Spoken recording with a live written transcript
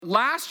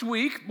Last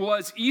week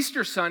was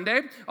Easter Sunday,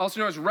 also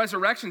known as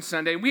Resurrection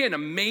Sunday. We had an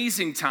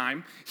amazing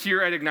time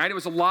here at Ignite. It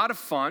was a lot of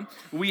fun.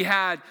 We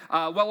had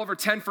well over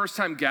 10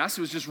 first-time guests.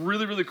 It was just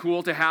really, really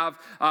cool to have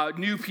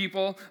new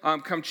people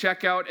come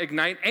check out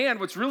Ignite. And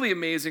what's really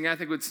amazing, I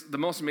think what's the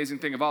most amazing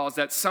thing of all, is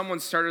that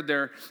someone started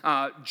their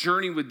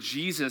journey with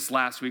Jesus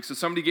last week. So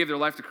somebody gave their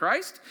life to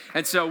Christ.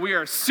 And so we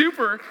are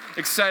super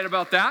excited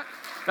about that.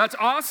 That's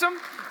awesome,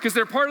 because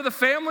they're part of the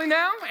family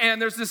now,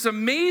 and there's this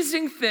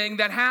amazing thing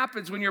that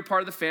happens when you're part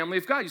of the family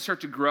of God. You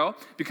start to grow,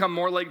 become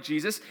more like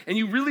Jesus, and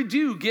you really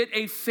do get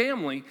a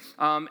family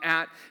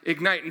at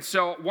Ignite. And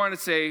so I want to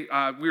say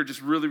we're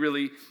just really,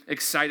 really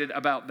excited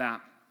about that.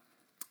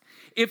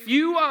 If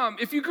you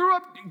grew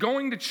up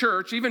going to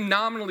church, even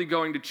nominally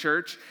going to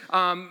church,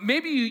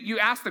 maybe you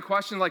ask the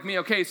question like me,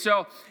 okay,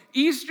 so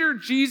Easter,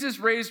 Jesus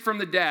raised from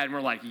the dead, and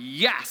we're like,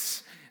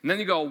 yes. And then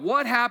you go,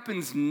 what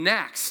happens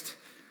next?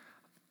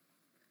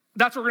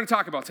 That's what we're going to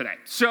talk about today.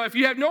 So if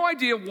you have no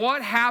idea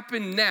what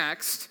happened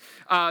next,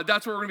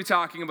 that's what we're going to be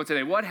talking about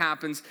today. What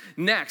happens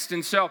next?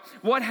 And so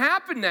what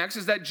happened next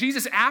is that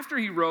Jesus, after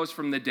he rose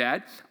from the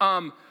dead,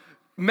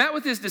 met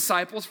with his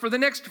disciples for the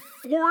next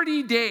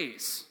 40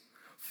 days.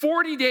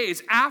 40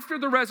 days after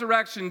the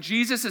resurrection,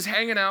 Jesus is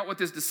hanging out with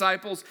his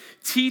disciples,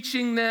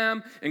 teaching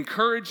them,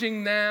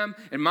 encouraging them,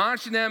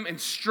 admonishing them,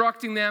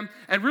 instructing them,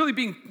 and really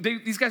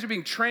these guys are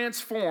being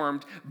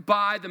transformed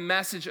by the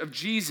message of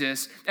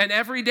Jesus. And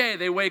every day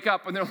they wake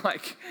up and they're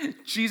like,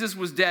 Jesus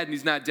was dead and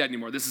he's not dead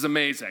anymore. This is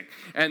amazing.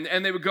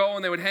 And they would go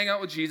and they would hang out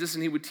with Jesus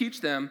and he would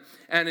teach them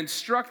and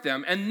instruct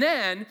them. And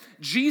then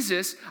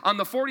Jesus, on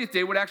the 40th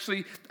day, would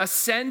actually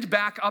ascend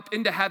back up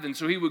into heaven.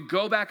 So he would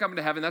go back up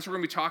into heaven. That's what we're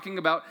going to be talking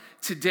about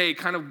today,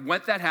 kind of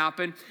when that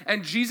happened.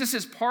 And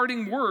Jesus'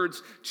 parting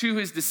words to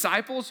his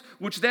disciples,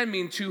 which then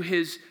mean to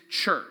his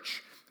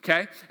church,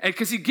 okay? And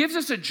because he gives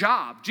us a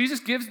job.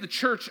 Jesus gives the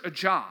church a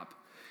job.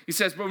 He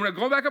says, but when I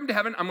go back up into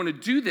heaven, I'm going to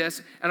do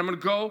this, and I'm going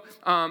to go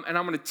and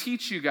I'm going to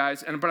teach you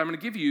guys, but I'm going to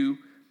give you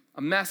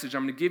a message.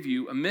 I'm going to give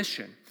you a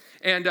mission.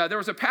 And there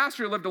was a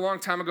pastor who lived a long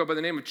time ago by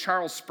the name of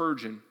Charles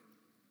Spurgeon.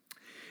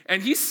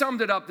 And he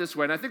summed it up this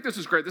way, and I think this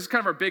is great. This is kind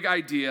of our big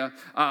idea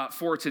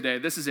for today.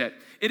 This is it.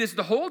 It is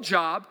the whole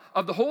job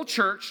of the whole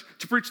church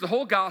to preach the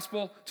whole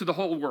gospel to the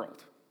whole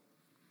world.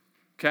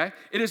 Okay?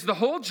 It is the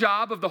whole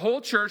job of the whole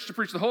church to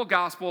preach the whole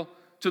gospel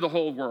to the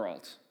whole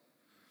world.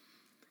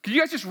 Can you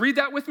guys just read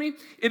that with me?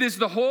 It is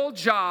the whole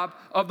job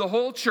of the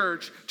whole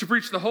church to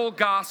preach the whole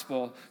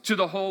gospel to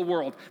the whole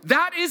world.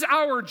 That is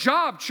our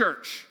job,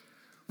 church.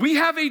 We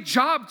have a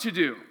job to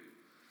do.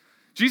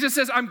 Jesus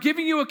says, I'm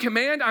giving you a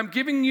command, I'm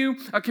giving you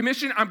a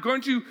commission, I'm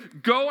going to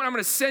go and I'm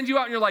going to send you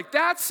out. And you're like,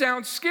 that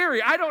sounds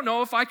scary. I don't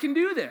know if I can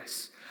do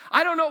this.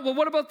 I don't know, well,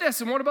 what about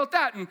this and what about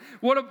that? And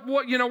what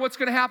what's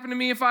going to happen to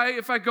me if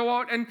I go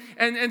out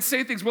and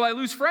say things? Will I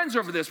lose friends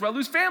over this? Will I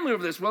lose family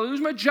over this? Will I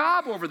lose my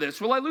job over this?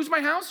 Will I lose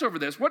my house over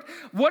this? What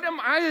am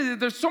I?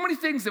 There's so many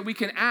things that we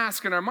can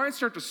ask and our minds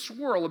start to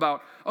swirl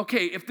about,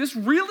 okay, if this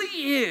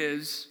really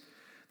is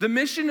the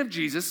mission of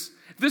Jesus,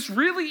 if this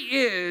really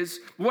is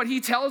what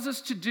he tells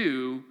us to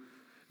do,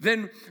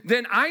 then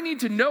I need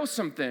to know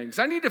some things.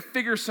 I need to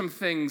figure some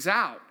things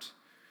out.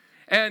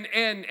 And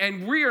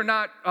we are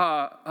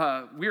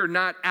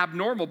not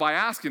abnormal by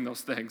asking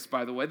those things,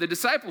 by the way. The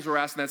disciples were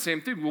asking that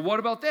same thing. Well, what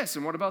about this?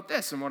 And what about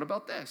this? And what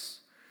about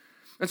this?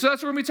 And so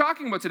that's what we're going to be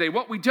talking about today,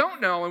 what we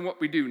don't know and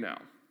what we do know.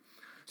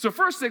 So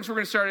first things we're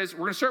going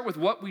to start with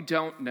what we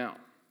don't know.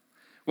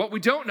 What we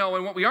don't know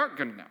and what we aren't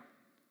going to know.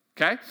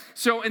 Okay?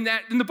 So in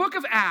the book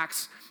of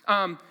Acts,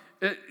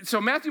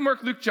 so Matthew,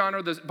 Mark, Luke, John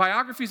are the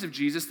biographies of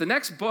Jesus. The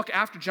next book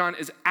after John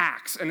is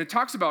Acts, and it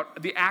talks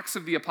about the Acts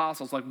of the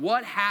Apostles, like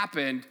what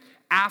happened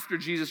after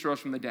Jesus rose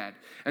from the dead.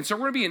 And so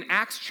we're going to be in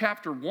Acts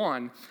chapter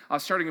 1,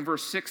 starting in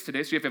verse 6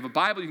 today. So if you have a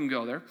Bible, you can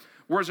go there.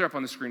 Words are up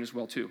on the screen as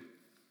well, too.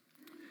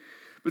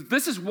 But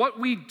this is what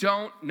we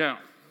don't know.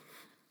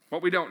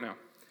 What we don't know.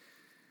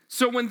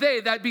 So when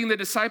they, that being the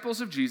disciples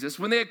of Jesus,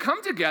 when they had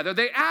come together,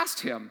 they asked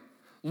him,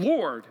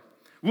 Lord,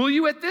 will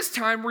you at this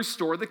time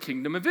restore the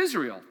kingdom of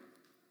Israel?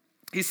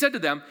 He said to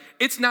them,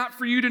 it's not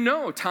for you to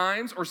know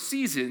times or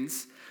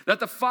seasons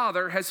that the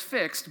Father has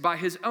fixed by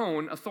his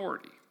own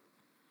authority.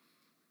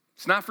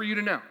 It's not for you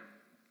to know.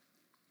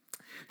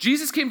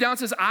 Jesus came down and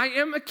says, I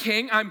am a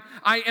king.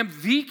 I am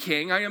the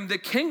king. I am the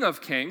King of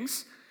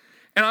kings.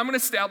 And I'm going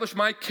to establish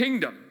my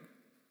kingdom.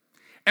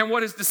 And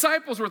what his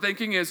disciples were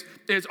thinking is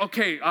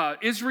okay,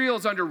 Israel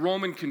is under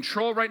Roman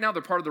control right now.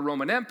 They're part of the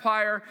Roman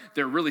Empire.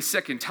 They're really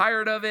sick and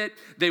tired of it.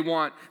 They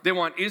want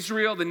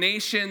Israel, the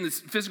nation,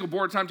 this physical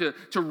border time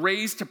to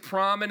raise to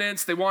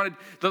prominence. They're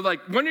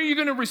like, when are you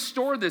going to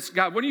restore this,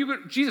 God?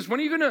 Jesus,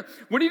 when are you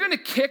going to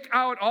kick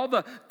out all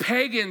the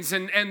pagans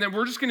and then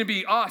we're just going to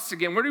be us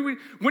again? When are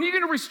you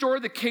going to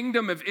restore the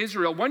kingdom of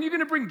Israel? When are you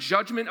going to bring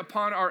judgment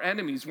upon our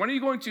enemies? When are you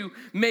going to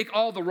make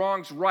all the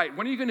wrongs right?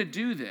 When are you going to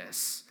do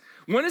this?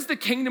 When is the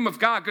kingdom of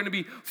God going to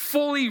be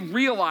fully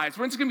realized?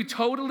 When it's going to be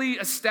totally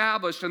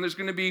established and there's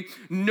going to be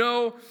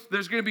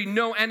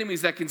no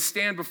enemies that can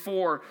stand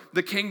before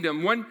the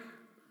kingdom? When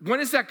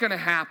is that going to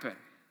happen?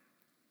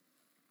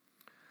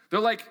 They're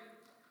like,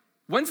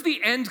 when's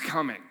the end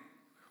coming?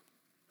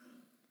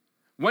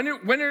 When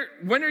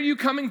are you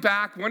coming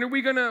back? When are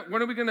we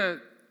gonna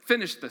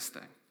finish this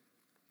thing?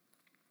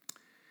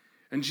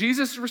 And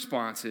Jesus'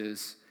 response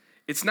is,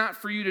 it's not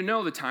for you to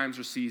know the times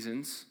or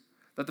seasons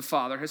that the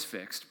Father has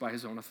fixed by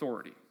his own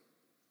authority.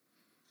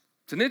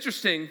 It's an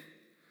interesting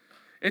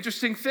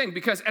thing,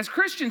 because as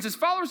Christians, as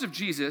followers of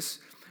Jesus,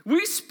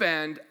 we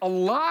spend a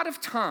lot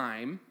of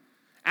time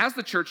as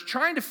the church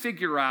trying to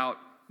figure out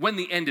when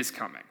the end is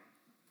coming.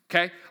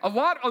 Okay?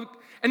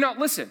 And now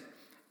listen,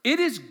 it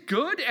is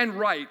good and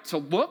right to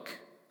look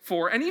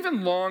for and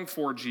even long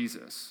for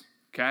Jesus.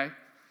 Okay?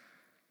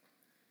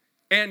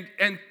 And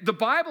the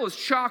Bible is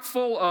chock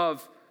full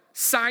of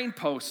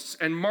signposts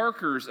and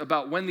markers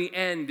about when the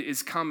end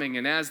is coming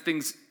and as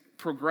things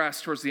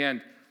progress towards the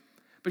end.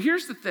 But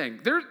here's the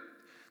thing.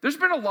 There's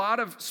been a lot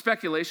of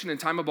speculation in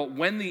time about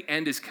when the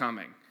end is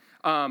coming.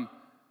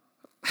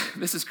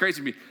 This is crazy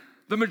to me.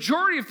 The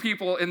majority of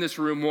people in this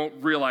room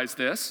won't realize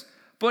this,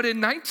 but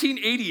in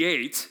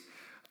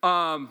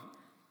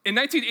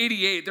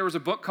 1988, there was a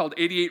book called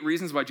 88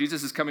 Reasons Why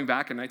Jesus is Coming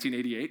Back in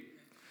 1988.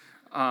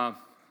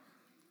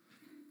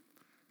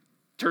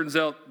 Turns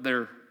out they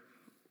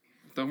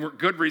weren't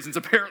good reasons,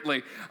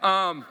 apparently.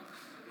 I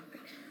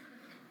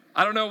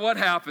don't know what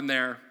happened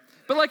there.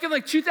 But like in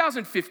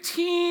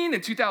 2015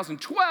 and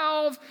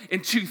 2012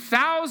 and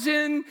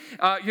 2000,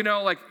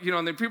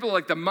 and then people are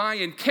like the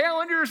Mayan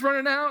calendar is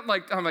running out.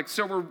 I'm like,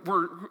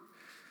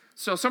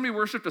 so somebody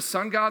worshiped a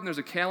sun god and there's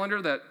a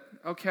calendar that,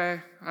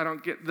 okay, I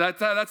don't get that.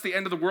 That's the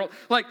end of the world.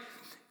 Like,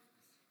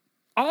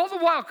 all the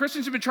while,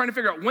 Christians have been trying to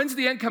figure out when's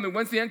the end coming,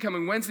 when's the end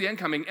coming, when's the end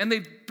coming, and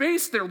they've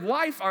based their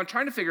life on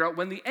trying to figure out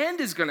when the end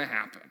is going to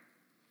happen.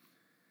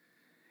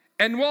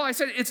 And while I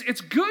said it's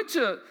good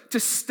to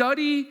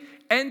study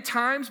end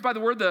times, by the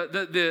word,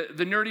 the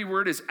nerdy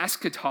word is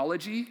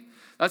eschatology.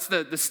 That's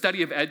the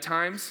study of end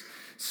times.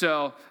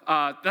 So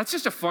that's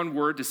just a fun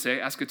word to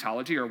say,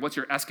 eschatology, or what's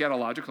your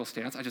eschatological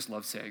stance? I just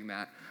love saying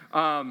that.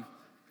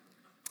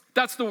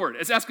 That's the word.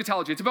 It's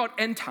eschatology. It's about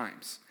end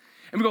times.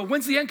 And we go,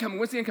 when's the end coming?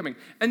 When's the end coming?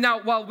 And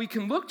now, while we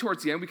can look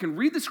towards the end, we can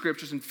read the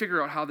scriptures and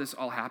figure out how this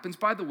all happens.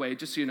 By the way,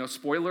 just so you know,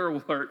 spoiler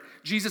alert,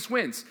 Jesus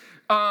wins.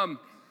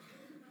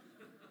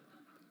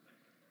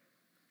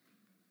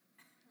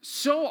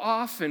 So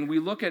often we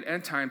look at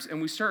end times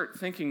and we start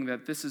thinking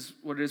that this is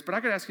what it is. But I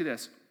got to ask you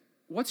this.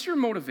 What's your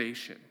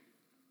motivation?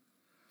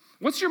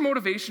 What's your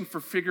motivation for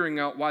figuring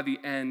out why the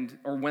end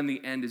or when the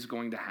end is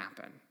going to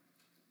happen?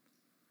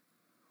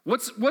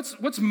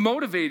 What's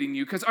motivating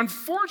you? Because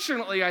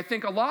unfortunately, I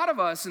think a lot of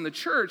us in the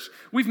church,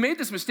 we've made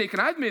this mistake,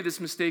 and I've made this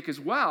mistake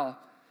as well,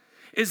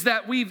 is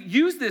that we've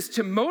used this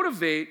to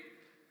motivate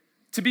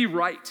to be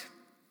right.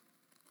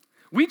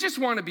 We just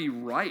want to be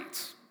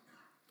right.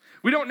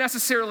 We don't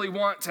necessarily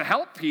want to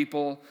help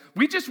people.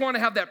 We just want to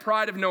have that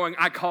pride of knowing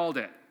I called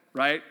it,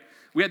 right?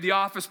 We had the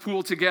office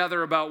pool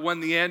together about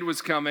when the end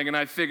was coming, and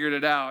I figured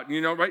it out,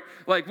 right?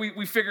 Like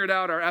we figured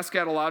out our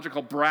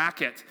eschatological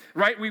bracket,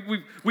 right?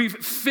 We've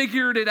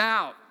figured it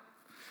out.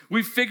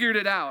 We've figured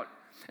it out.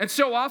 And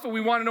so often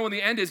we want to know when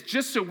the end is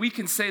just so we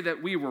can say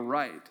that we were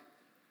right.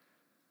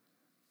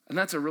 And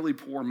that's a really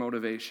poor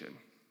motivation.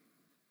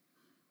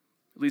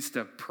 It leads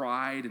to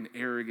pride and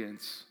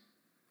arrogance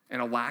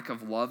and a lack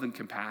of love and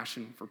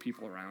compassion for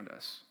people around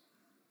us.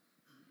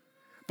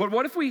 But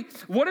what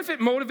if it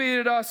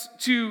motivated us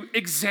to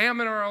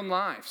examine our own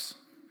lives?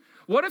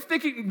 What if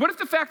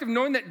the fact of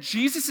knowing that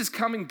Jesus is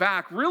coming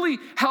back really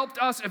helped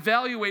us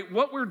evaluate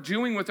what we're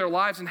doing with our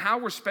lives and how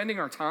we're spending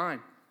our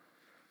time?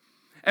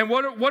 And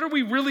what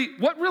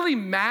really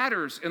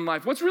matters in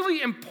life? What's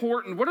really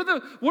important? What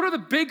are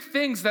the big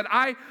things that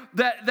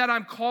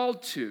I'm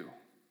called to?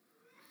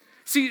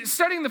 See,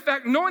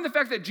 knowing the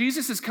fact that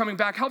Jesus is coming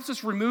back helps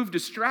us remove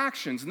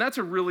distractions, and that's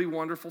a really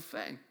wonderful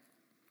thing.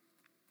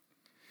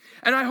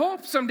 And I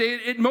hope someday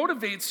it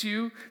motivates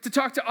you to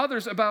talk to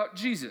others about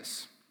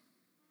Jesus.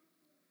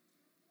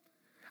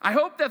 I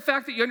hope that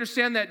fact that you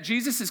understand that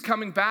Jesus is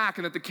coming back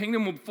and that the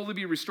kingdom will fully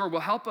be restored will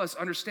help us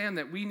understand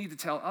that we need to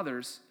tell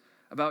others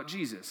about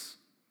Jesus.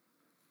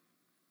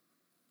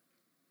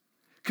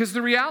 Because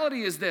the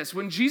reality is this: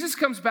 when Jesus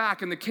comes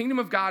back and the kingdom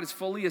of God is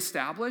fully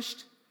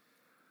established,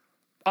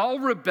 all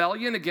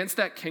rebellion against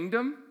that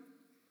kingdom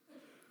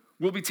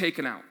will be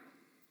taken out.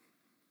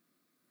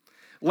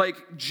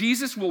 Like,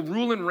 Jesus will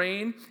rule and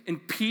reign in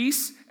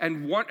peace,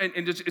 and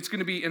it's going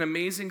to be an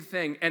amazing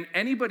thing. And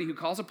anybody who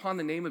calls upon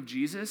the name of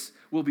Jesus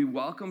will be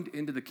welcomed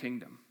into the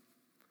kingdom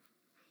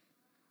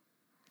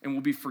and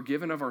will be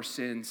forgiven of our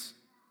sins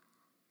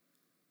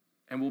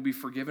and will be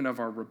forgiven of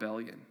our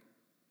rebellion.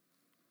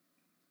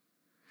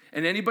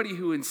 And anybody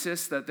who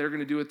insists that they're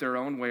going to do it their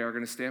own way are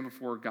going to stand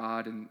before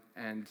God,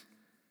 and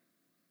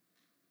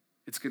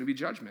it's going to be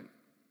judgment.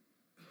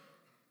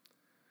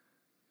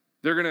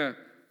 They're going to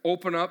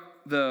open up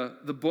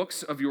the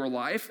books of your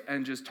life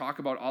and just talk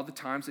about all the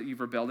times that you've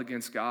rebelled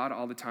against God,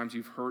 all the times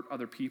you've hurt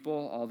other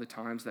people, all the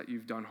times that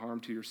you've done harm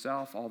to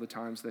yourself, all the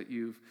times that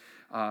you've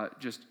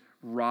just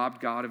robbed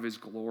God of his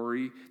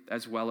glory,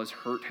 as well as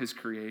hurt his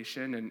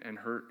creation and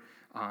hurt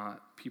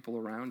people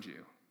around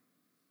you.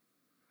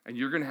 And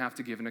you're going to have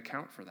to give an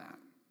account for that.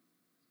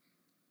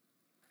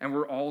 And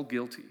we're all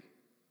guilty.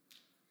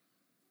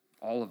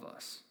 All of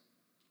us.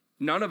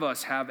 None of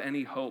us have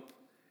any hope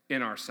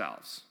in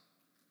ourselves.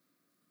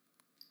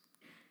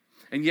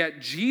 And yet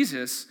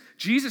Jesus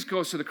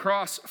goes to the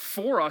cross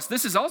for us.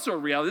 This is also a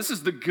reality. This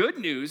is the good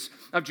news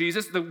of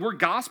Jesus. The word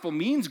gospel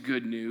means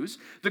good news.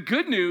 The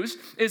good news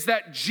is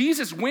that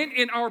Jesus went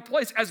in our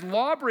place as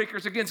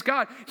lawbreakers against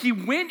God. He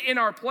went in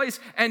our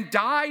place and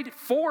died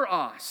for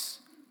us.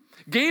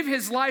 Gave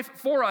his life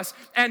for us,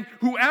 and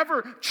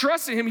whoever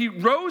trusts in him, he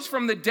rose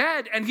from the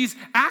dead, and he's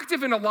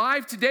active and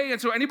alive today. And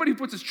so anybody who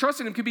puts his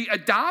trust in him can be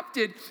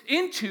adopted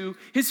into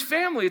his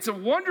family. It's a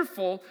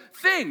wonderful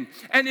thing.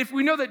 And if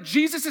we know that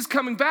Jesus is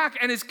coming back,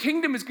 and his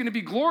kingdom is going to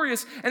be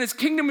glorious, and his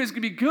kingdom is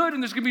going to be good,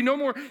 and there's going to be no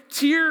more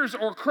tears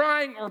or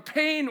crying or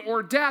pain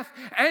or death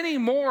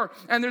anymore,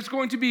 and there's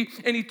going to be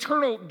an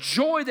eternal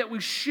joy that we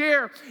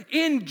share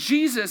in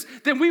Jesus,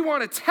 then we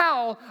want to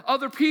tell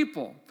other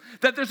people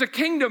that there's a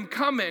kingdom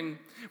coming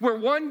where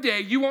one day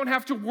you won't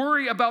have to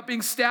worry about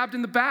being stabbed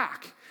in the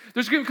back.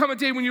 There's going to come a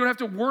day when you don't have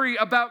to worry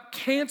about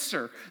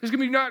cancer. There's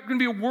not going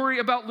to be a worry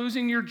about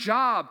losing your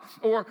job.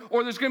 Or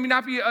there's going to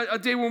not be a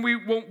day when we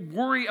won't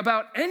worry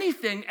about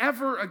anything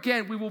ever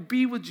again. We will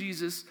be with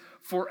Jesus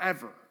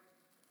forever.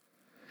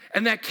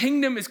 And that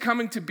kingdom is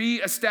coming to be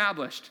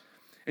established.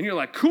 And you're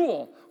like,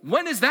 cool,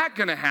 when is that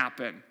going to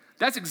happen?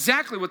 That's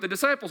exactly what the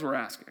disciples were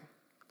asking.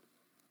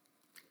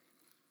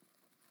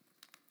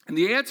 And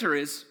the answer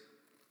is,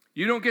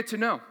 you don't get to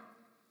know.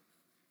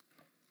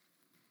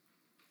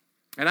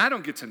 And I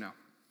don't get to know.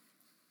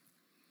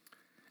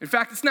 In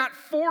fact, it's not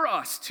for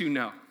us to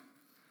know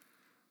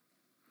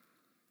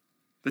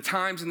the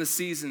times and the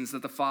seasons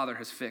that the Father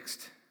has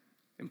fixed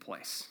in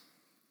place.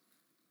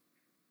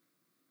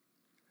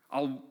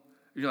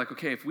 You're like,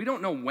 okay, if we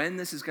don't know when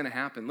this is going to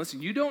happen,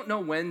 listen, you don't know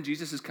when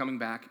Jesus is coming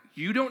back.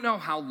 You don't know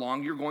how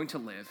long you're going to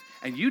live.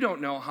 And you don't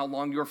know how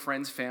long your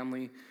friends,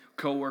 family,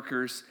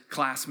 coworkers,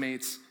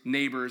 classmates,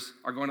 neighbors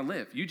are going to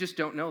live. You just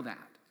don't know that.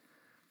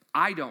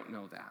 I don't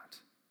know that.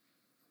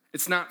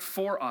 It's not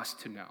for us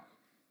to know.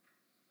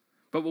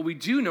 But what we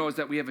do know is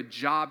that we have a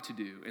job to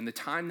do in the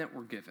time that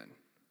we're given.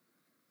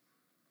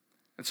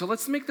 And so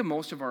let's make the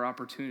most of our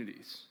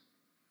opportunities.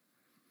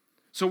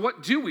 So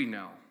what do we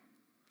know?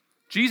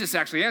 Jesus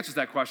actually answers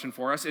that question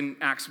for us in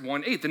Acts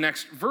 1:8. The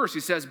next verse, he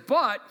says,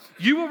 "But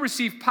you will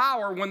receive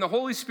power when the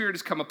Holy Spirit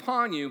has come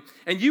upon you,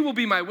 and you will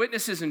be my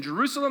witnesses in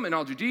Jerusalem and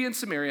all Judea and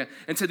Samaria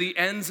and to the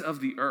ends of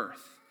the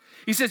earth."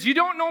 He says, you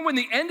don't know when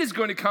the end is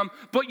going to come,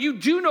 but you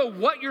do know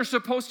what you're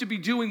supposed to be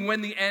doing when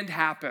the end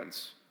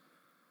happens.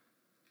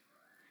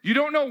 You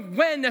don't know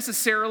when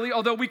necessarily,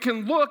 although we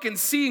can look and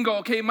see and go,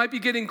 okay, it might be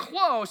getting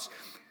close.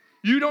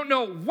 You don't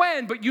know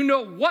when, but you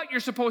know what you're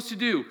supposed to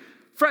do.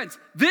 Friends,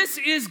 this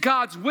is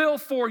God's will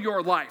for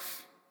your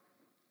life.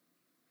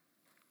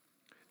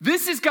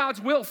 This is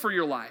God's will for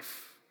your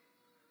life.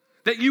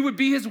 That you would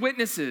be his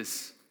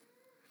witnesses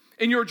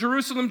in your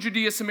Jerusalem,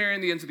 Judea, Samaria,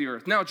 and the ends of the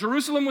earth. Now,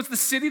 Jerusalem was the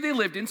city they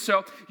lived in,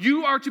 so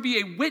you are to be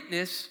a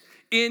witness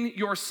in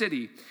your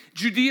city.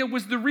 Judea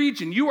was the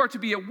region. You are to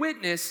be a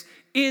witness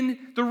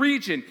in the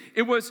region.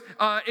 It was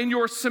in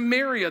your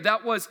Samaria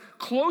that was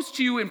close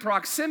to you in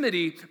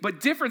proximity, but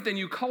different than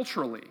you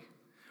culturally.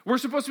 We're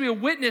supposed to be a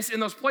witness in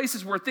those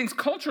places where things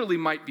culturally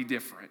might be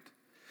different.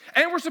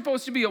 And we're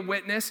supposed to be a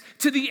witness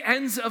to the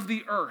ends of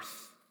the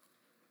earth.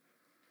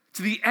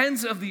 To the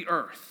ends of the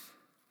earth.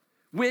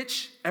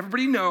 Which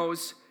everybody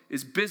knows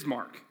is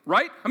Bismarck,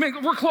 right? I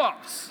mean, we're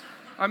close.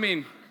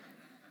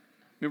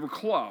 We're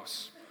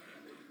close.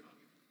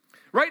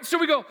 Right? So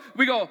we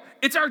go,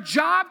 it's our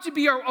job to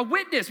be a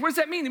witness. What does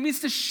that mean? It means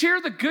to share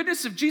the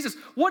goodness of Jesus.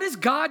 What has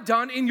God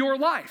done in your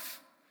life?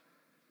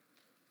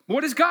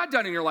 What has God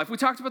done in your life? We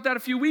talked about that a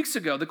few weeks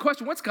ago. The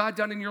question, what's God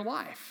done in your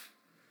life?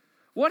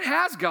 What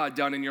has God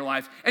done in your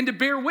life? And to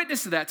bear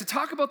witness to that, to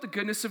talk about the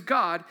goodness of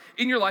God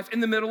in your life in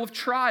the middle of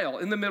trial,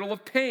 in the middle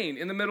of pain,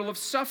 in the middle of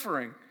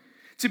suffering,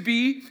 to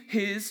be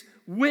his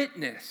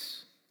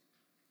witness.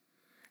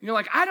 And you're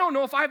like, I don't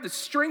know if I have the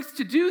strength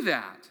to do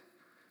that.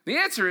 The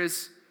answer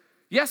is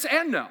yes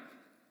and no.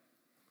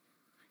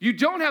 You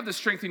don't have the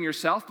strength in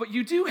yourself, but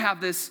you do have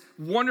this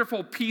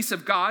wonderful peace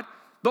of God,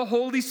 the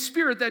Holy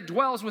Spirit that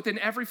dwells within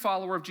every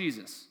follower of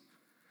Jesus.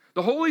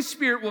 The Holy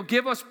Spirit will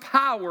give us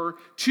power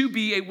to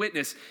be a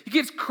witness. He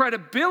gives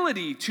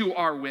credibility to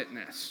our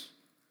witness.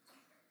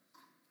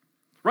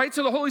 Right?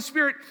 So the Holy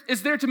Spirit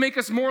is there to make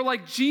us more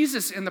like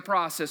Jesus in the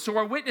process, so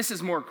our witness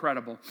is more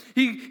credible.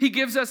 He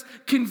gives us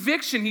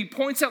conviction. He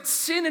points out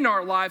sin in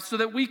our lives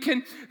so we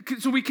can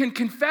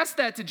confess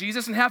that to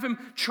Jesus and have him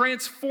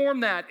transform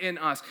that in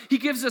us. He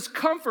gives us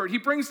comfort. He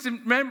brings to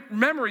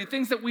memory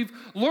things that we've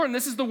learned.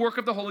 This is the work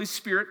of the Holy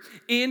Spirit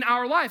in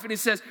our life. And he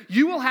says,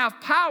 you will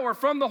have power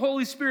from the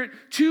Holy Spirit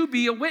to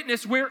be a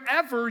witness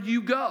wherever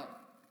you go.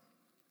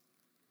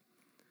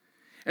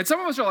 And some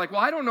of us are like,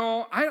 well, I don't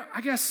know.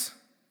 I guess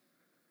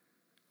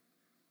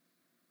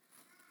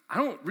I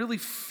don't really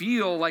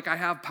feel like I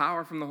have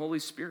power from the Holy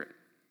Spirit.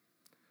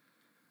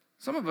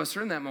 Some of us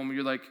are in that moment.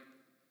 You're like,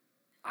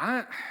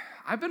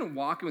 I've been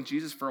walking with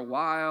Jesus for a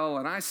while,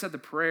 and I said the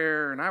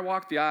prayer, and I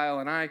walked the aisle,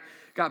 and I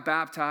got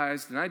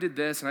baptized, and I did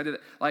this, and I did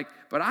that.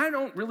 But I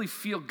don't really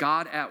feel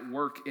God at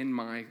work in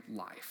my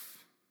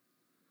life.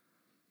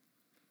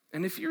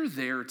 And if you're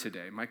there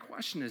today, my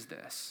question is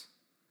this.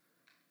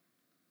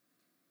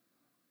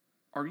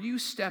 Are you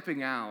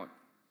stepping out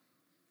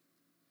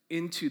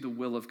into the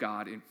will of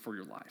God for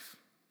your life?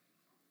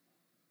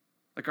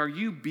 Are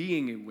you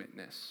being a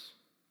witness?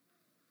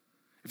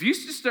 If you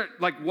just start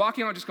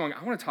walking out just going,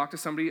 I want to talk to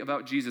somebody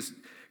about Jesus.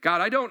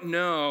 God, I don't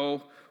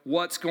know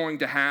what's going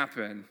to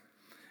happen.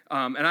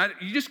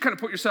 You just kind of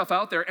put yourself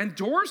out there and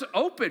doors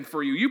open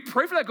for you. You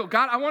pray for that. Go,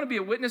 God, I want to be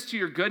a witness to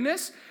your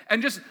goodness,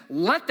 and just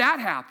let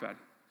that happen.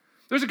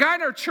 There's a guy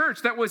in our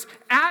church that was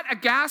at a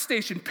gas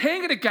station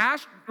paying at a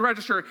gas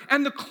register,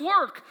 and the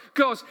clerk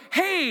goes,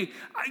 hey,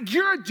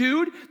 you're a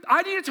dude.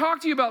 I need to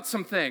talk to you about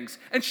some things.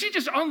 And she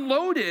just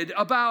unloaded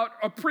about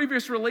a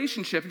previous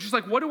relationship. And she's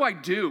like, what do I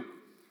do?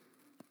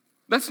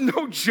 That's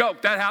no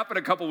joke. That happened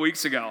a couple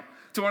weeks ago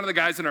to one of the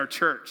guys in our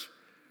church.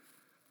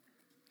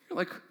 You're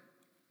like,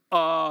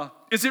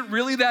 is it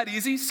really that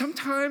easy?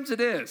 Sometimes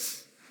it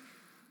is.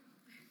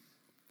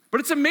 But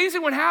it's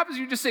amazing what happens.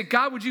 You just say,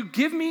 God, would you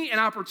give me an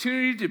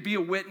opportunity to be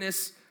a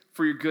witness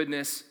for your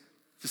goodness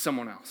to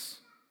someone else?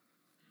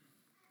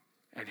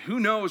 And who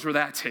knows where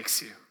that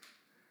takes you?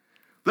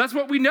 That's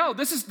what we know.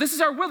 This is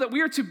our will, that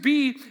we are to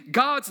be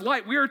God's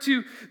light.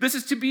 This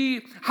is to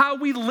be how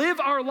we live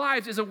our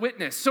lives as a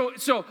witness.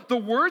 So the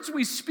words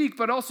we speak,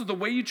 but also the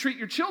way you treat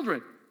your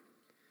children,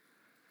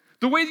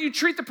 the way that you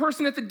treat the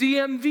person at the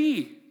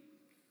DMV,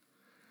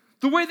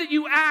 the way that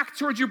you act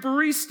towards your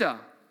barista,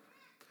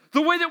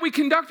 the way that we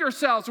conduct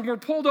ourselves when we're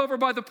pulled over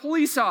by the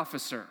police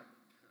officer,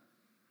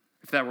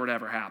 if that were to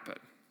ever happen.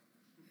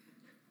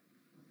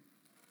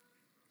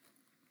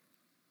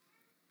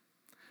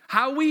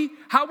 How we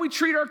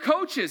treat our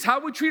coaches, how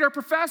we treat our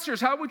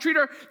professors, how we treat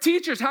our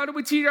teachers, how do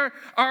we treat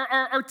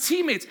our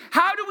teammates?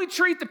 How do we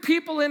treat the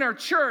people in our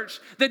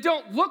church that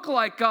don't look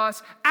like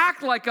us,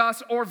 act like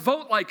us, or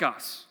vote like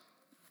us?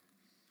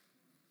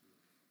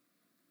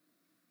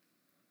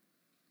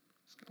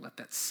 Just gonna let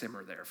that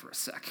simmer there for a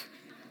sec.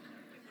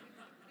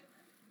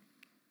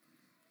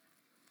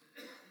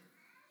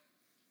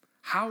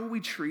 How are we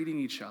treating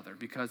each other?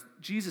 Because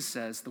Jesus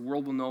says the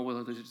world will know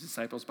whether they're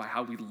disciples by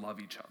how we love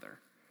each other.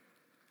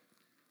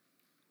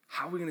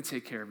 How are we going to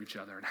take care of each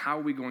other? And how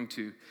are we going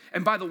to?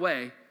 And by the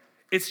way,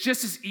 it's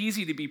just as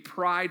easy to be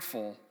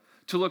prideful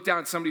to look down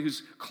at somebody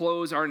whose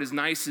clothes aren't as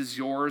nice as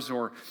yours,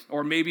 or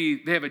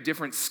maybe they have a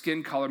different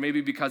skin color,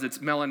 maybe because it's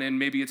melanin,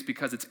 maybe it's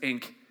because it's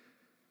ink.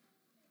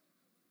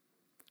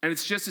 And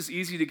it's just as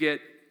easy to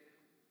get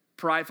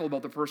prideful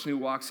about the person who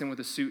walks in with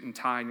a suit and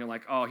tie, and you're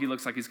like, oh, he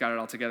looks like he's got it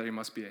all together, he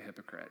must be a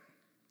hypocrite.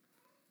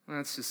 Well,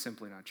 that's just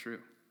simply not true.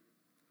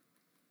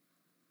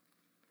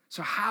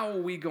 So how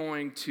are we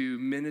going to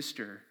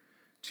minister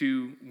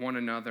to one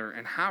another,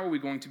 and how are we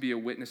going to be a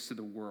witness to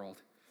the world?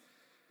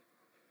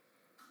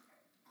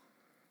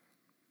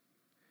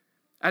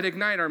 At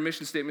Ignite, our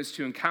mission statement is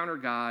to encounter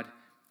God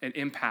and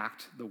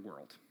impact the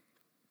world.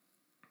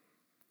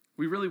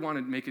 We really want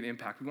to make an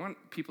impact. We want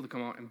people to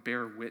come out and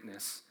bear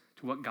witness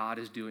to what God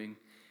is doing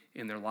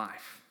in their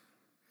life,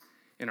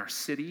 in our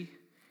city,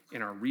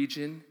 in our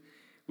region,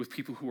 with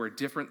people who are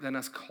different than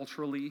us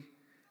culturally,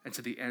 and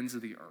to the ends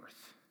of the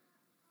earth.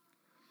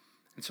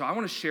 And so I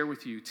want to share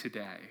with you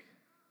today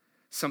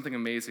something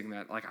amazing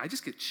that, I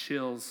just get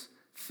chills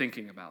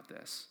thinking about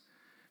this.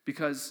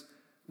 Because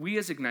we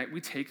as Ignite,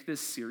 we take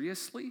this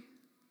seriously.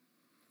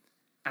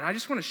 And I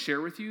just want to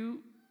share with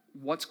you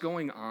what's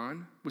going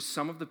on with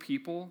some of the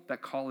people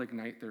that call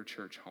Ignite their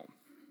church home.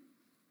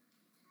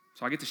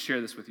 So I get to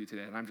share this with you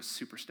today, and I'm just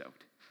super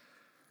stoked.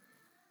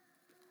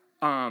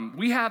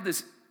 We have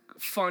this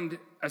fund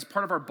as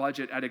part of our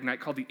budget at Ignite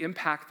called the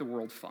Impact the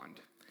World Fund.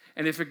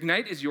 And if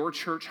Ignite is your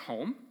church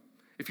home,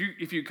 if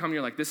you come and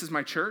you're like, this is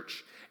my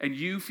church, and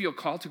you feel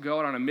called to go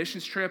out on a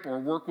missions trip or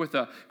work with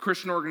a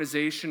Christian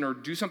organization or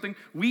do something,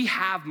 we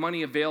have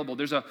money available.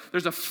 There's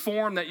a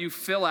form that you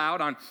fill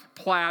out on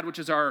Plaid, which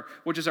is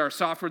our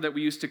software that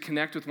we use to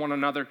connect with one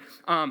another.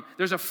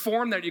 There's a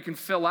form that you can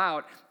fill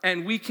out,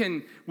 and we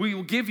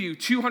will give you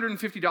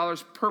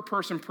 $250 per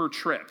person per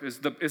trip is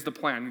the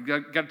plan. You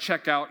got to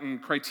check out,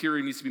 and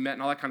criteria needs to be met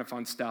and all that kind of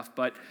fun stuff.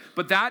 But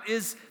that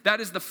is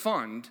the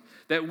fund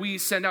that we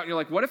send out. And you're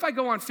like, what if I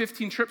go on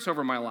 15 trips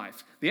over my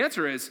life? The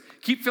answer is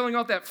keep filling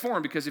out that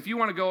form, because if you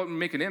want to go out and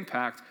make an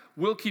impact,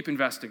 we'll keep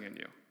investing in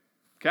you.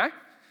 Okay?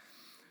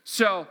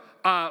 So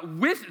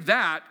with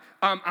that,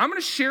 I'm going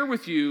to share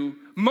with you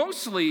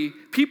mostly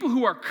people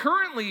who are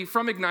currently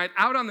from Ignite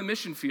out on the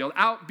mission field,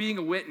 out being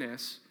a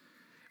witness,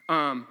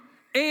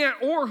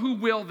 or who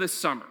will this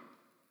summer.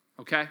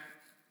 Okay?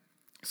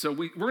 So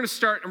we're going to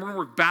start, and we're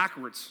going to work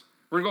backwards.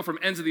 We're going to go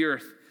from ends of the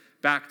earth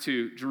back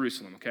to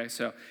Jerusalem, okay?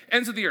 So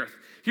ends of the earth.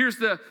 Here's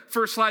the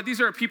first slide.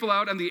 These are people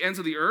out on the ends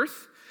of the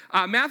earth.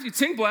 Matthew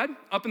Tingblad,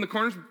 up in the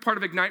corners, part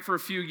of Ignite for a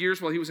few years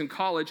while he was in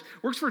college,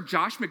 works for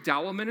Josh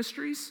McDowell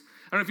Ministries.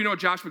 I don't know if you know what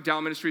Josh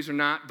McDowell Ministries or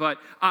not, but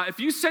if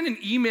you send an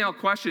email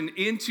question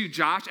into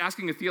Josh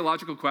asking a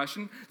theological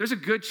question, there's a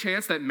good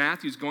chance that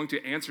Matthew's going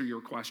to answer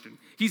your question.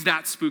 He's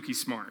that spooky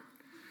smart.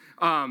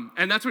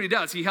 And that's what he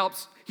does. He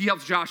helps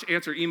Josh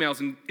answer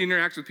emails and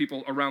interacts with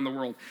people around the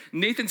world.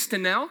 Nathan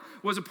Stenell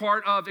was a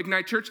part of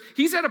Ignite Church.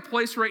 He's at a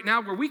place right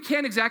now where we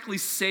can't exactly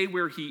say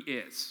where he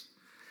is.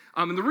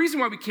 And the reason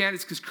why we can't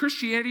is because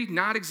Christianity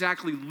not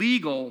exactly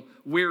legal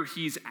where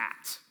he's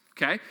at.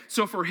 Okay?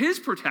 So for his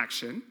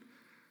protection,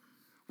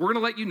 we're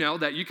going to let you know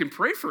that you can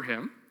pray for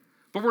him,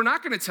 but we're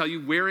not going to tell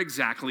you where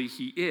exactly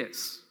he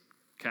is.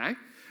 Okay?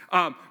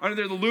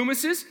 Under the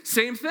Loomises,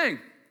 same thing.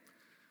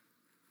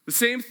 The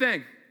same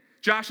thing.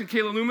 Josh and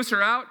Kayla Loomis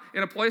are out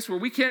in a place where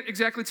we can't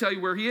exactly tell you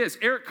where he is.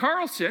 Eric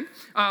Carlson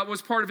was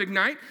part of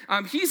Ignite.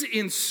 He's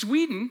in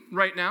Sweden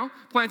right now,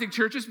 planting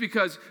churches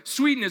because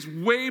Sweden is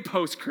way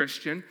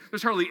post-Christian.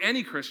 There's hardly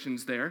any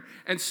Christians there.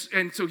 And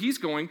so he's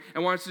going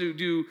and wants to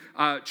do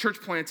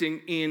church planting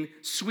in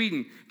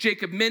Sweden.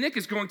 Jacob Minnick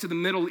is going to the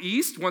Middle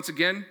East. Once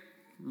again,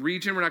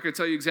 region. We're not going to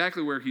tell you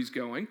exactly where he's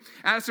going.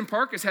 Addison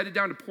Park is headed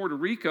down to Puerto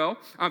Rico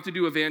to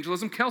do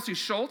evangelism. Kelsey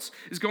Schultz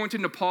is going to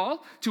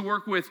Nepal to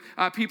work with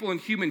people in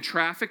human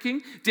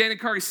trafficking. Dan and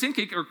Kari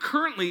Sinkik are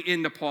currently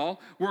in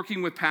Nepal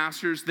working with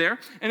pastors there.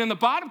 And in the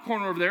bottom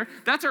corner over there,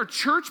 that's our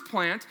church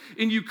plant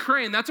in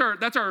Ukraine. That's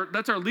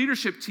our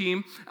leadership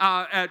team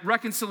at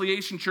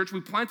Reconciliation Church. We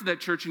planted that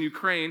church in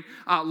Ukraine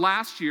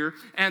last year,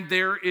 and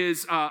there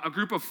is a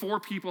group of 4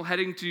 people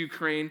heading to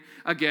Ukraine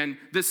again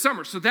this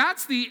summer. So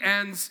that's the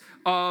ends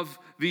of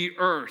the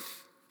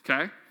earth,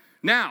 okay?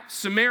 Now,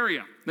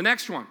 Samaria, the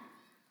next one.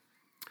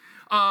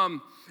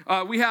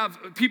 We have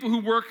people who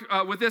work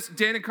with this.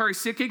 Dan and Kari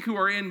Sikkik, who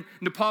are in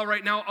Nepal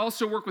right now,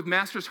 also work with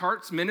Master's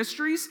Hearts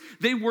Ministries.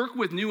 They work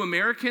with new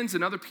Americans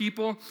and other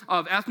people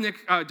of ethnic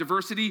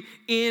diversity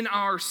in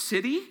our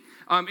city.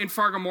 In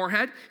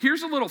Fargo-Moorhead.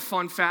 Here's a little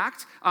fun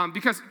fact,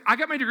 because I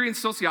got my degree in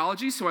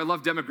sociology, so I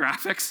love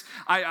demographics.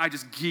 I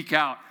just geek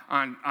out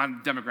on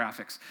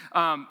demographics.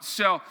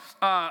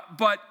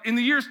 But in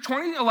the years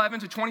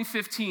 2011 to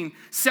 2015,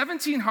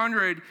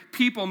 1,700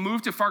 people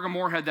moved to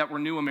Fargo-Moorhead that were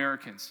new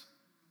Americans.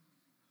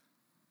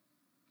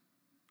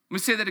 Let me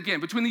say that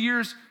again. Between the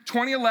years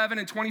 2011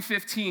 and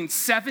 2015,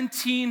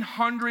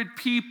 1,700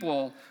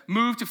 people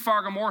moved to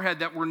Fargo-Moorhead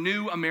that were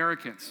new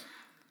Americans.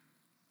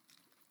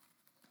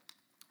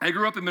 I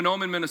grew up in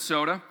Mahnomen,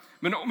 Minnesota.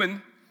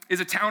 Mahnomen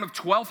is a town of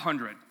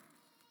 1,200.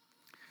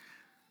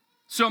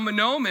 So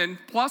Mahnomen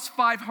plus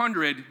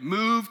 500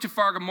 moved to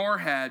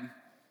Fargo-Moorhead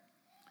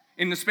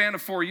in the span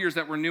of 4 years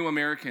that were new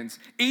Americans.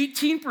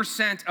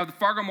 18% of the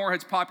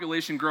Fargo-Moorhead's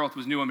population growth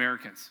was new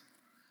Americans.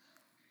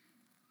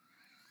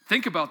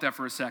 Think about that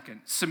for a second.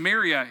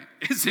 Samaria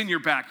is in your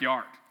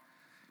backyard.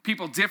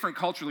 People different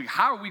culturally.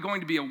 How are we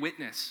going to be a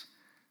witness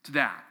to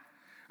that?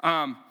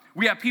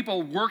 We have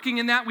people working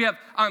in that. We have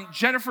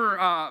Jennifer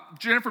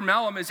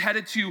Mellum is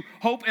headed to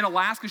Hope in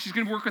Alaska. She's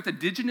going to work with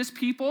indigenous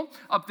people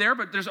up there,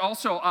 but there's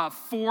also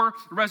 4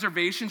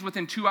 reservations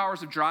within 2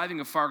 hours of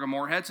driving of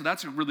Fargo-Moorhead, so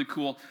that's a really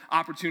cool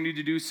opportunity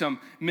to do some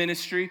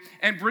ministry.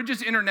 And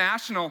Bridges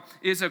International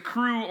is a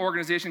Cru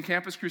organization,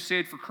 Campus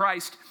Crusade for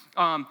Christ,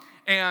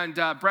 and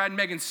Brad and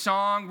Megan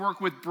Song work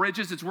with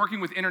Bridges. It's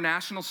working with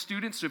international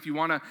students. So if you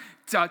want to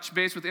touch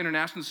base with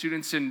international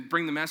students and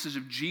bring the message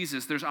of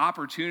Jesus, there's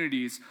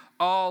opportunities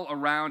all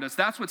around us.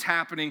 That's what's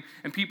happening,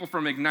 and people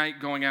from Ignite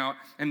going out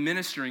and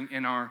ministering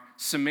in our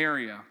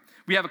Samaria.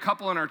 We have a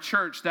couple in our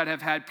church that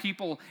have had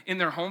people in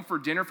their home for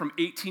dinner from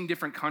 18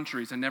 different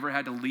countries and never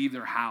had to leave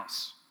their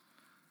house.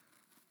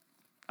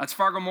 That's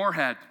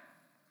Fargo-Moorhead.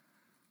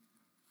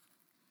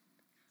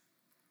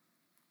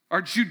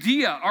 Our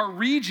Judea, our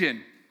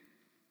region,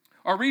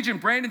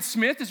 Brandon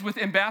Smith is with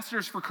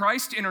Ambassadors for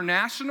Christ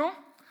International.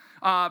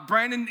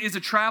 Brandon is a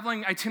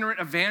traveling itinerant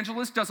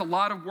evangelist, does a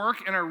lot of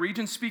work in our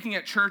region, speaking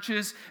at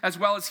churches, as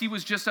well as he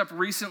was just up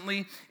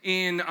recently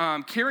in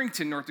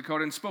Carrington, North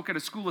Dakota, and spoke at a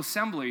school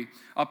assembly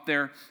up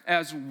there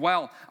as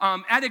well.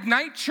 At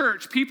Ignite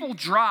Church, people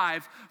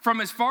drive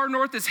from as far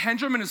north as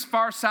Hendrum and as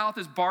far south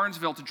as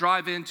Barnesville to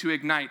drive into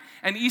Ignite.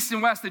 And east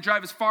and west, they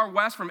drive as far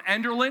west from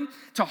Enderlin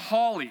to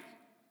Hawley.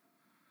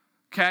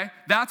 Okay,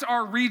 that's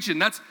our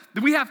region.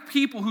 We have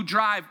people who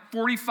drive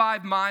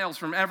 45 miles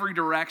from every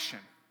direction.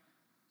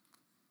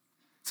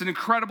 It's an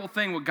incredible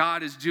thing what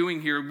God is doing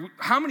here.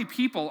 How many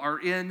people are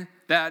in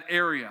that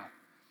area?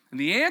 And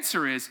the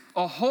answer is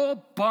a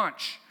whole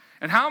bunch.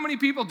 And how many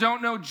people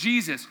don't know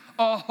Jesus?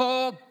 A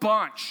whole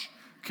bunch,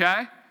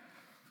 okay?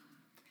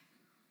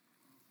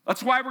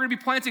 That's why we're going to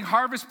be planting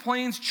Harvest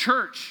Plains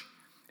Church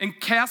in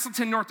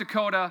Castleton, North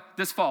Dakota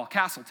this fall.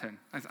 Castleton.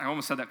 I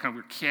almost said that kind of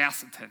weird.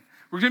 Castleton.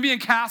 We're going to be in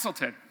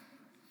Castleton.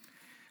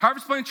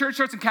 Harvest Plains Church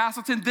starts in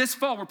Castleton this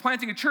fall. We're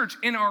planting a church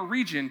in our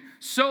region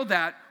so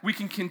that we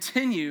can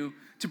continue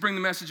to bring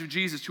the message of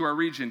Jesus to our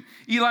region.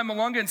 Eli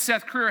Malunga and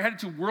Seth Creer are headed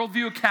to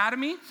Worldview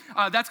Academy.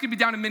 That's going to be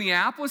down in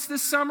Minneapolis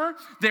this summer.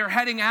 They're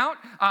heading out.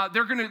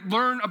 They're going to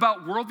learn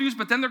about worldviews,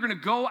 but then they're going to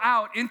go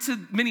out into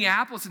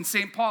Minneapolis and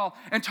St. Paul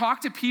and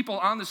talk to people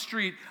on the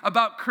street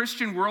about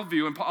Christian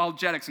worldview and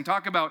apologetics and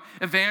talk about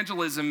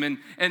evangelism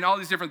and all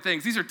these different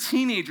things. These are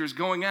teenagers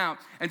going out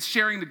and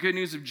sharing the good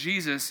news of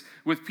Jesus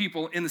with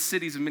people in the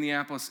cities of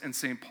Minneapolis and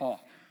St. Paul.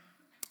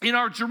 In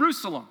our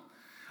Jerusalem,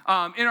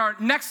 in our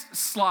next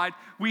slide,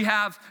 we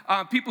have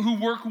people who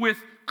work with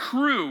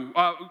Cru.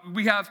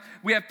 We have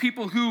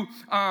people who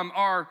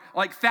are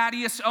like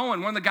Thaddeus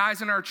Owen, one of the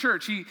guys in our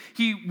church.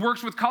 He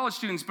works with college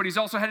students, but he's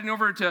also heading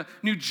over to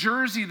New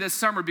Jersey this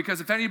summer because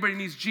if anybody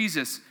needs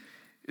Jesus,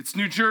 it's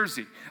New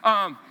Jersey.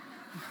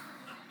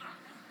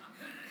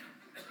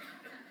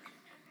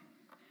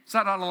 Is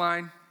that out of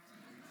line?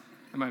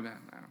 Am I bad?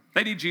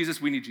 They need Jesus,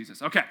 we need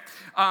Jesus. Okay.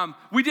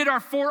 We did our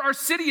For Our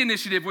City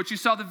initiative, which you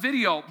saw the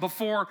video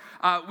before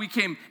we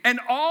came. And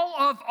all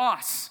of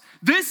us,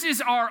 this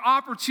is our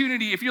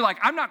opportunity. If you're like,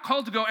 I'm not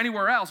called to go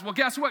anywhere else, well,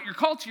 guess what? You're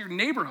called to your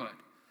neighborhood.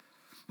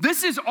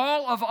 This is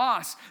all of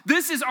us.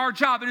 This is our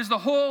job. It is the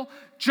whole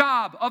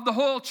job of the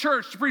whole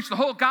church to preach the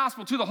whole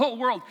gospel to the whole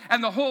world,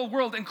 and the whole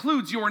world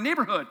includes your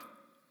neighborhood.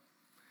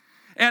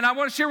 And I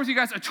want to share with you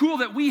guys a tool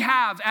that we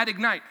have at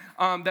Ignite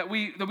that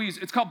we use.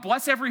 It's called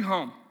Bless Every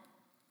Home.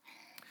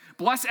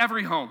 Bless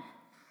Every Home.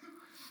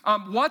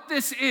 What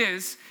this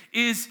is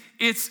it's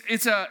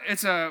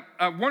a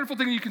wonderful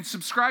thing you can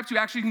subscribe to.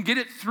 Actually, you can get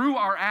it through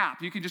our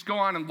app. You can just go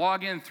on and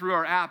log in through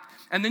our app,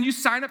 and then you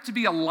sign up to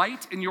be a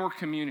light in your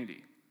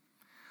community.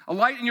 A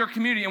light in your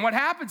community. And what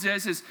happens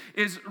is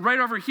right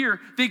over here,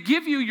 they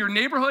give you your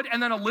neighborhood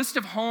and then a list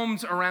of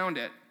homes around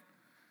it.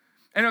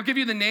 And it'll give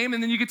you the name,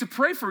 and then you get to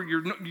pray for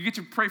your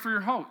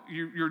home,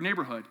 your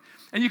neighborhood.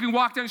 And you can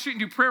walk down the street and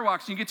do prayer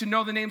walks, and you get to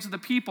know the names of the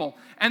people.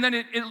 And then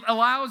it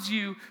allows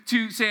you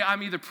to say,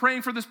 I'm either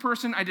praying for this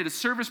person, I did a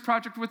service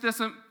project with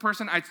this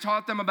person, I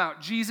taught them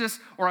about Jesus,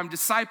 or I'm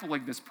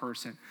discipling this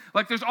person.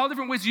 Like there's all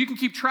different ways you can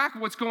keep track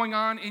of what's going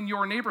on in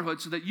your neighborhood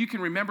so that you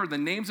can remember the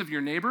names of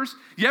your neighbors.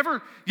 You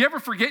ever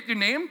forget your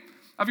name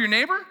of your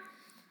neighbor?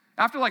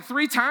 After like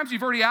 3 times,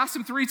 you've already asked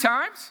them 3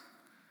 times?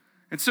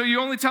 And so you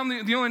only tell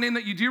them the only name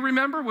that you do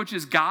remember, which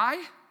is Guy,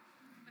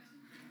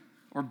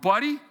 or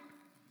Buddy,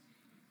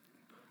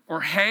 or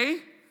Hey,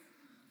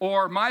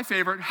 or my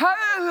favorite,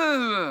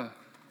 hey.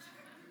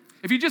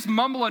 If you just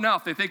mumble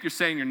enough, they think you're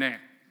saying your name.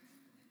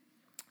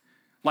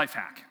 Life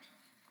hack.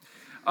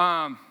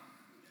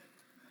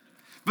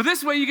 But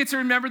this way you get to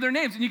remember their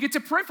names and you get to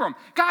pray for them.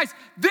 Guys,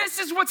 this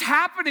is what's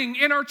happening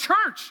in our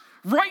church.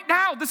 Right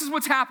now, this is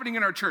what's happening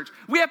in our church.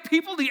 We have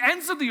people the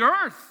ends of the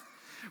earth.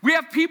 We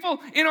have people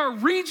in our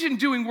region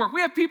doing work.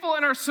 We have people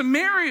in our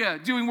Samaria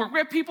doing work. We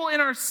have people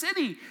in our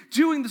city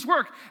doing this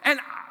work. And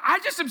I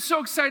just am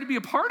so excited to be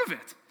a part of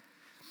it.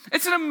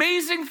 It's an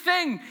amazing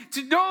thing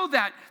to know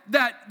that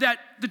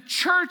the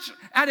church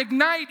at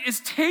Ignite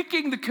is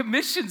taking the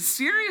commission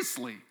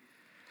seriously.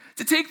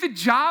 To take the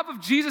job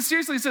of Jesus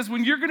seriously. It says,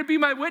 when you're going to be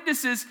my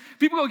witnesses,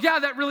 people go, yeah,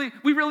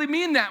 we really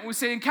mean that. When we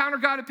say encounter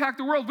God, impact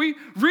the world, we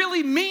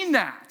really mean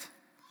that.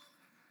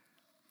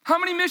 How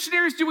many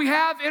missionaries do we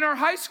have in our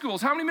high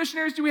schools? How many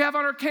missionaries do we have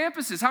on our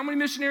campuses? How many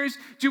missionaries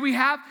do we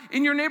have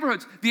in your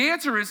neighborhoods? The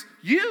answer is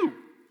you.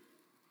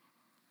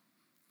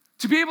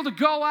 To be able to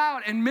go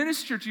out and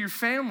minister to your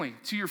family,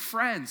 to your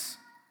friends,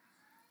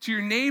 to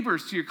your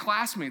neighbors, to your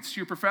classmates, to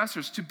your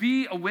professors, to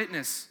be a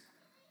witness.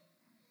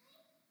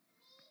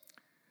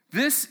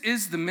 This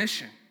is the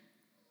mission.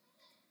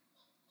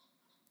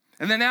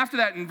 And then after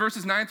that, in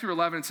verses 9 through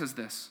 11, it says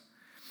this.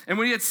 And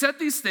when he had said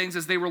these things,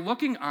 as they were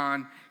looking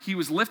on, he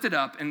was lifted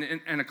up, and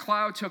a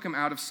cloud took him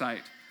out of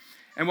sight.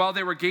 And while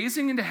they were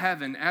gazing into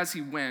heaven as he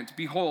went,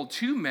 behold,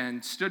 2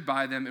 men stood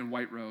by them in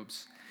white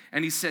robes.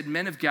 And he said,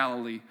 Men of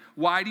Galilee,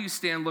 why do you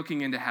stand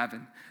looking into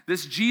heaven?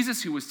 This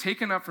Jesus who was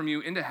taken up from you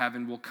into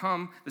heaven will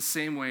come the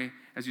same way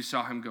as you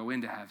saw him go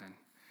into heaven.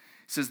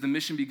 He says the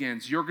mission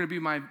begins. You're going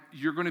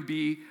to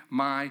be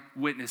my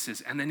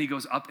witnesses. And then he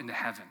goes up into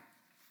heaven.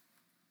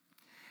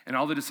 And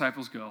all the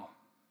disciples go,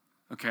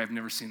 okay, I've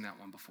never seen that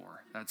one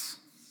before.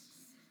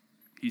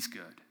 He's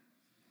good.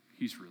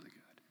 He's really good.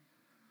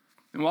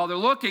 And while they're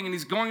looking and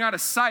he's going out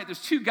of sight,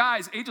 there's 2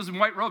 guys, angels in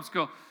white robes,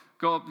 go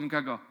up and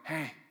go,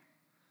 hey,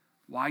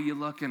 why are you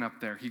looking up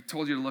there? He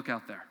told you to look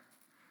out there.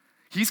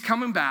 He's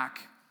coming back.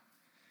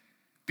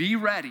 Be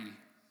ready.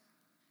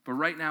 But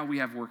right now we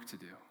have work to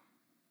do.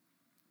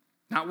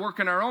 Not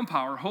work in our own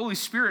power, Holy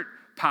Spirit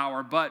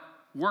power, but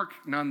work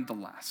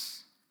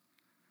nonetheless.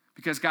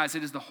 Because, guys,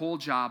 it is the whole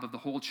job of the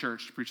whole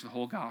church to preach the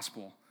whole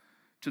gospel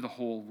to the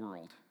whole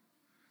world.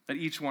 That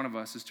each one of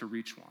us is to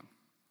reach one.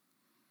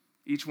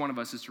 Each one of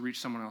us is to reach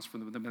someone else for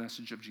the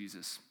message of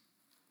Jesus.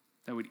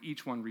 That would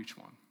each one reach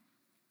one.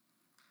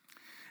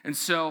 And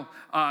so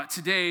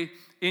today,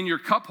 in your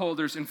cup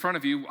holders in front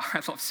of you,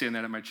 I love saying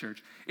that at my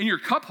church. In your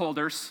cup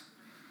holders,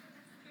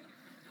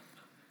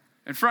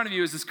 in front of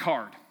you is this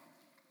card.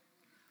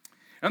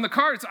 And on the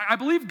card, I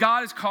believe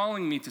God is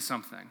calling me to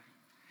something.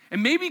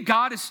 And maybe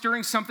God is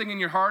stirring something in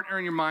your heart or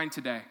in your mind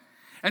today.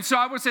 And so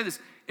I would say this,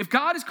 if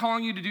God is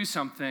calling you to do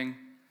something,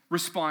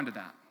 respond to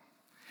that.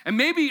 And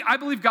maybe I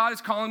believe God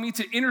is calling me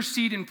to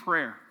intercede in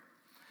prayer.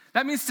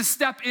 That means to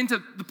step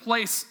into the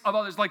place of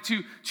others, like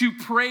to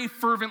pray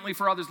fervently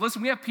for others.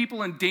 Listen, we have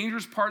people in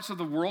dangerous parts of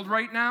the world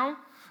right now.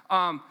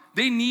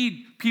 They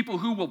need people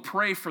who will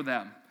pray for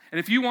them. And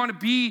if you want to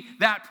be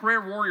that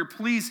prayer warrior,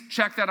 please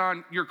check that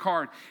on your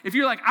card. If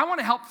you're like, I want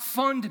to help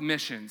fund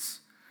missions,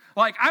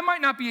 like I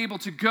might not be able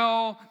to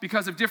go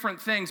because of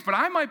different things, but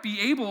I might be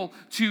able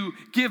to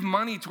give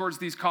money towards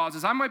these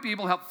causes. I might be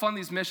able to help fund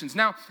these missions.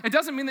 Now, it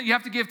doesn't mean that you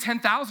have to give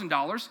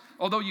 $10,000,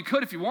 although you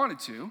could if you wanted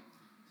to.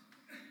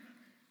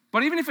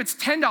 But even if it's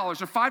 $10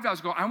 or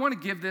 $5, go, I want to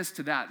give this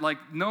to that. Like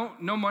no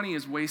money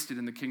is wasted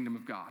in the kingdom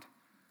of God.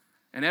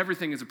 And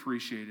everything is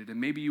appreciated.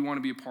 And maybe you want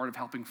to be a part of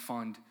helping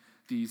fund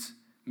these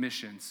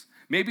missions.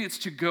 Maybe it's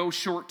to go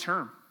short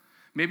term.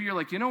 Maybe you're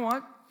like, you know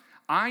what?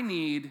 I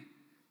need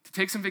to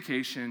take some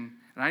vacation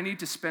and I need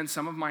to spend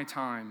some of my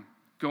time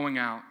going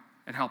out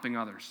and helping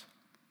others.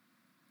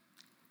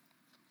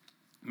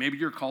 Maybe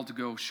you're called to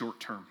go short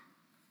term.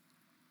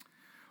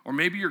 Or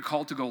maybe you're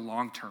called to go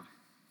long term.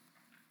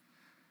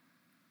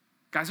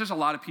 Guys, there's a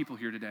lot of people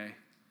here today,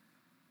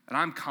 and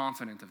I'm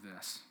confident of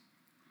this,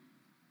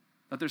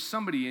 that there's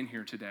somebody in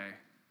here today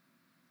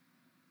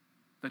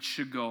that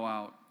should go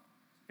out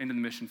into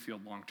the mission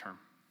field long term,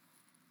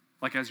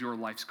 like as your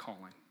life's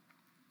calling.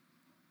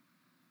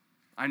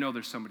 I know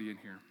there's somebody in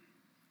here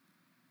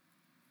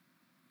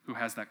who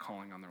has that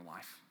calling on their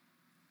life.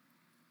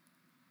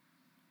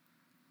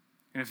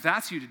 And if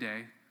that's you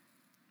today,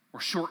 or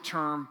short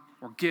term,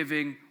 or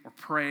giving, or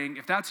praying,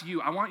 if that's you,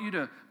 I want you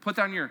to put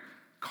that on your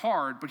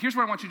card, but here's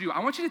what I want you to do. I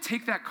want you to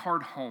take that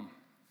card home.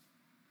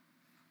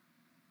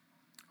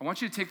 I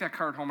want you to take that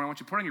card home, and I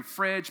want you to put it on your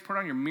fridge, put it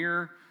on your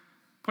mirror,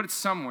 put it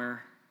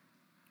somewhere.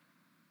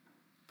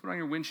 Put it on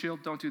your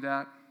windshield. Don't do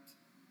that.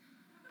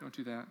 Don't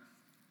do that.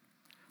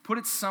 Put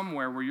it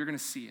somewhere where you're going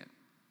to see it.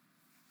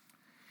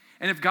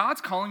 And if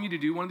God's calling you to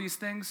do one of these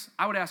things,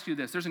 I would ask you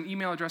this. There's an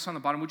email address on the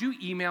bottom. Would you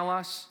email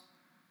us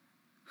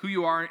who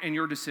you are and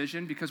your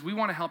decision? Because we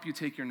want to help you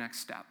take your next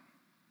step.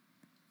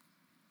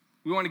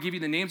 We want to give you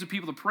the names of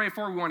people to pray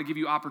for. We want to give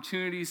you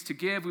opportunities to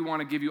give. We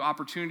want to give you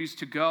opportunities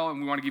to go, and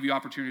we want to give you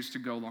opportunities to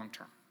go long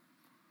term.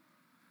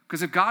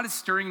 Because if God is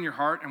stirring in your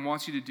heart and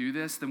wants you to do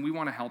this, then we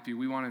want to help you.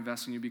 We want to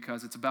invest in you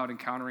because it's about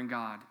encountering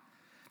God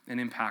and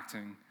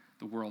impacting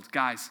the world.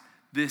 Guys,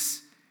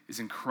 this is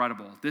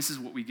incredible. This is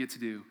what we get to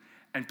do.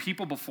 And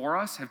people before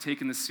us have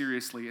taken this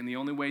seriously, and the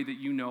only way that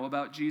you know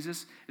about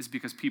Jesus is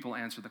because people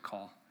answer the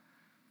call.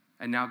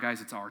 And now,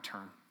 guys, it's our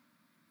turn.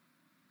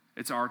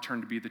 It's our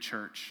turn to be the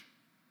church,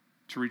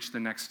 to reach the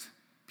next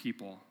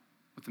people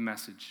with the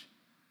message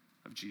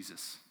of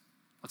Jesus.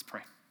 Let's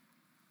pray.